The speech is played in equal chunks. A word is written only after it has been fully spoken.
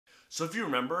So if you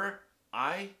remember,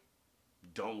 I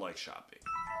don't like shopping,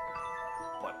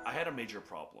 but I had a major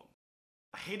problem.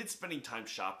 I hated spending time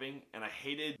shopping, and I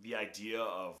hated the idea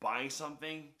of buying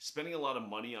something, spending a lot of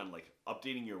money on like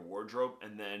updating your wardrobe,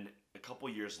 and then a couple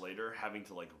years later having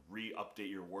to like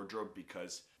re-update your wardrobe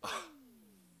because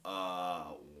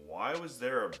why was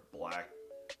there a black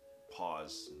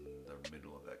pause in the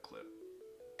middle of that clip?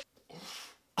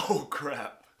 Oh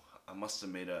crap. I must have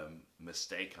made a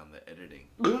mistake on the editing.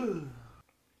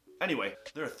 Anyway,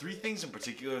 there are 3 things in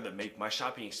particular that make my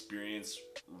shopping experience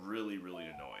really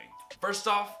annoying. First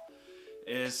off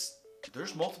is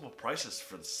there's multiple prices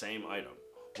for the same item.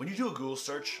 When you do a Google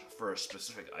search for a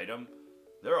specific item,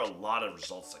 there are a lot of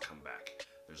results that come back.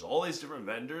 There's all these different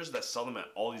vendors that sell them at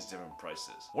all these different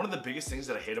prices. One of the biggest things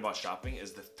that I hate about shopping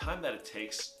is the time that it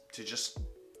takes to just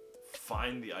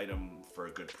find the item for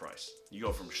a good price. You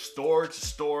go from store to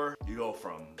store, you go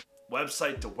from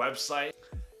website to website,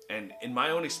 and in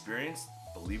my own experience,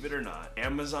 believe it or not,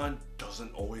 Amazon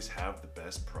doesn't always have the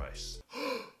best price.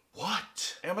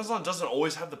 What? Amazon doesn't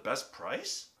always have the best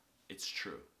price? It's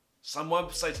true. Some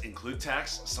websites include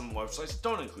tax, some websites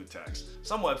don't include tax.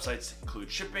 Some websites include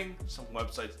shipping, some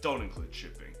websites don't include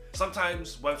shipping.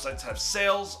 Sometimes websites have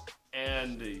sales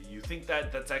and you think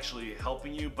that that's actually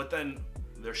helping you, but then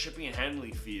their shipping and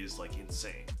handling fee is like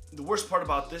insane. The worst part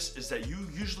about this is that you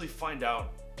usually find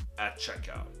out at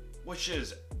checkout, which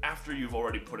is after you've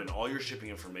already put in all your shipping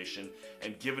information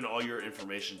and given all your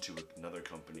information to another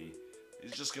company.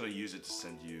 It's just gonna use it to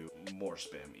send you more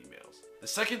spam emails. The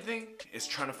second thing is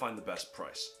trying to find the best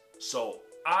price. So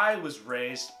I was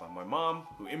raised by my mom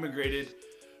who immigrated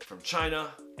from China,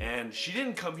 and she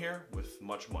didn't come here with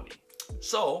much money.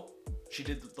 So she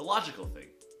did the logical thing,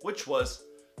 which was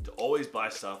to always buy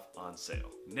stuff on sale.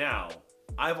 Now,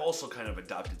 I've also kind of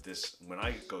adopted this when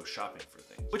I go shopping for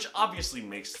things, which obviously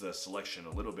makes the selection a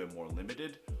little bit more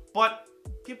limited, but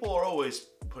people are always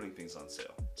putting things on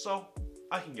sale. So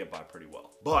I can get by pretty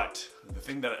well. But the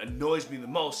thing that annoys me the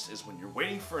most is when you're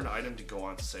waiting for an item to go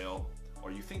on sale,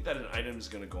 or you think that an item is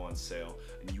gonna go on sale,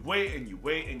 and you wait and you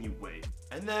wait and you wait,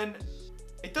 and then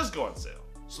it does go on sale.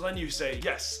 So then you say,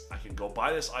 yes, I can go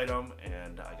buy this item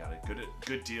and I got a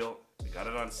good deal, I got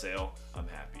it on sale, I'm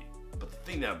happy. But the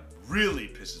thing that really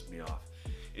pisses me off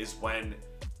is when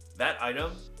that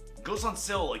item goes on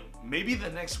sale like maybe the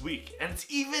next week and it's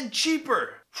even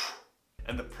cheaper.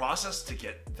 And the process to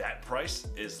get that price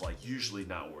is like usually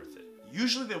not worth it.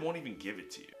 Usually they won't even give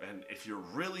it to you. And if you're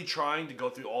really trying to go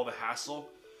through all the hassle,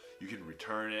 you can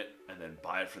return it and then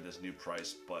buy it for this new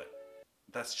price, but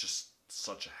that's just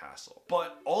such a hassle.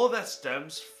 But all of that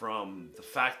stems from the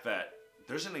fact that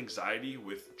there's an anxiety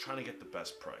with trying to get the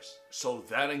best price. So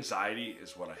that anxiety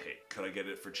is what I hate. Could I get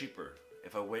it for cheaper?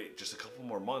 If I wait just a couple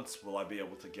more months, will I be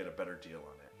able to get a better deal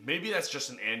on it? Maybe that's just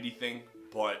an Andy thing,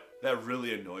 but that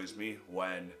really annoys me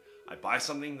when I buy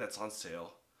something that's on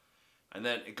sale and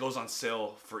then it goes on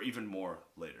sale for even more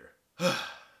later.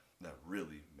 That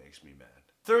really makes me mad.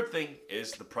 Third thing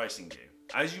is the pricing game.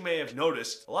 As you may have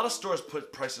noticed, a lot of stores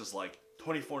put prices like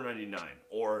 $24.99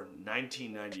 or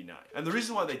 $19.99. And the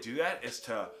reason why they do that is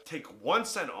to take 1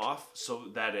 cent off so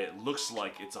that it looks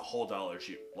like it's a whole dollar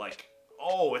cheap. Like,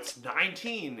 oh, it's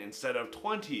 19 instead of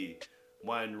 20,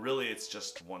 when really it's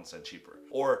just 1 cent cheaper.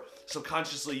 Or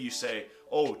subconsciously you say,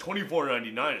 oh,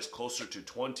 $24.99 is closer to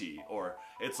 20, or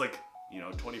it's like, you know,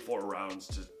 24 rounds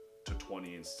to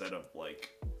 20 instead of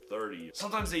like 30.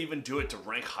 Sometimes they even do it to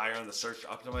rank higher on the search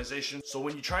optimization. So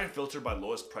when you try and filter by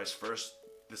lowest price first,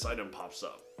 this item pops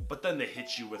up. But then they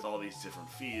hit you with all these different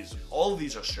fees. All of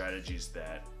these are strategies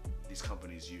that these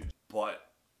companies use. But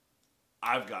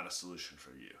I've got a solution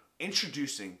for you.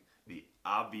 Introducing the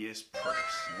obvious price.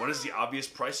 What is the obvious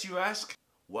price, you ask?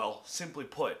 Well, simply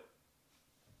put,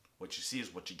 what you see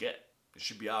is what you get. It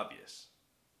should be obvious.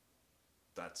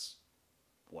 That's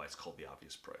why it's called the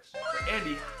obvious price. But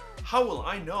Andy, how will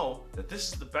I know that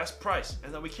this is the best price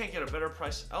and that we can't get a better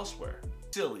price elsewhere?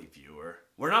 Silly viewer.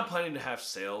 We're not planning to have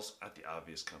sales at the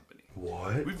obvious company.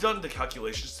 What? We've done the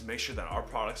calculations to make sure that our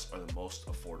products are the most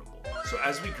affordable. So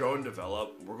as we grow and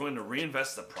develop, we're going to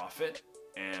reinvest the profit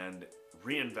and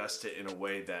reinvest it in a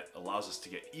way that allows us to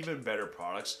get even better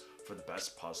products for the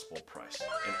best possible price.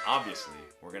 And obviously,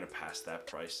 we're gonna pass that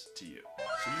price to you.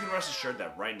 So you can rest assured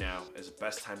that right now is the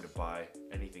best time to buy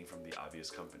anything from the obvious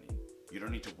company. You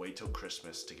don't need to wait till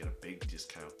Christmas to get a big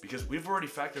discount because we've already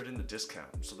factored in the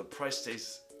discount, so the price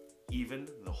stays even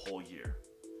the whole year.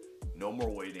 No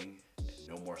more waiting and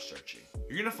no more searching.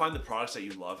 You're gonna find the products that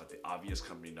you love at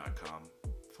theobviouscompany.com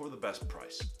for the best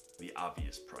price. The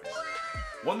obvious price.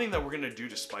 One thing that we're gonna do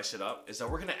to spice it up is that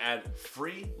we're gonna add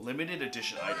free limited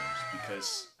edition items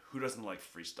because who doesn't like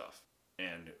free stuff?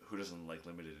 And who doesn't like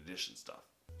limited edition stuff?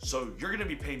 So you're gonna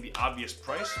be paying the obvious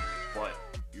price, but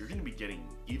you're gonna be getting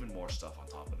even more stuff on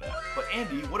top of that. But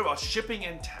Andy, what about shipping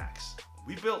and tax?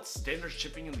 We built standard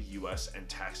shipping in the US and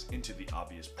tax into the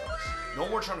obvious price. No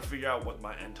more trying to figure out what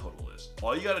my end total is.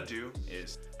 All you gotta do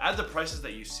is add the prices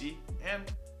that you see and,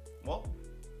 well,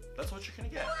 that's what you're gonna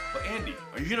get. But Andy,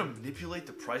 are you gonna manipulate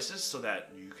the prices so that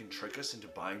you can trick us into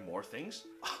buying more things?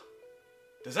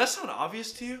 Does that sound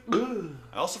obvious to you?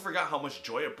 I also forgot how much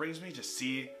joy it brings me to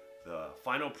see the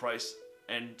final price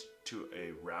end to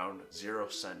a round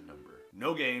 0-cent number.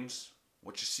 No games,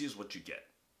 what you see is what you get.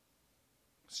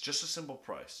 It's just a simple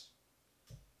price.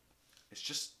 It's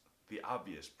just the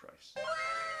obvious price.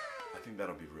 I think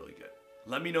that'll be really good.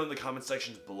 Let me know in the comment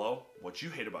sections below what you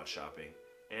hate about shopping,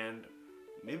 and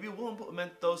maybe we'll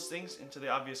implement those things into the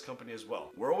Obvious Company as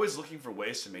well. We're always looking for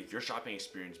ways to make your shopping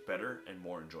experience better and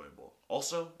more enjoyable.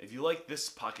 Also, if you like this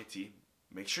pocket tee,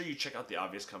 make sure you check out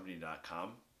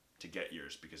theobviouscompany.com to get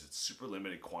yours because it's super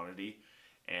limited quantity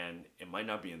and it might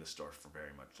not be in the store for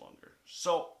very much longer.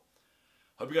 So,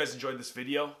 hope you guys enjoyed this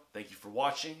video. Thank you for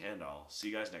watching and I'll see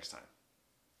you guys next time.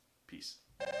 Peace.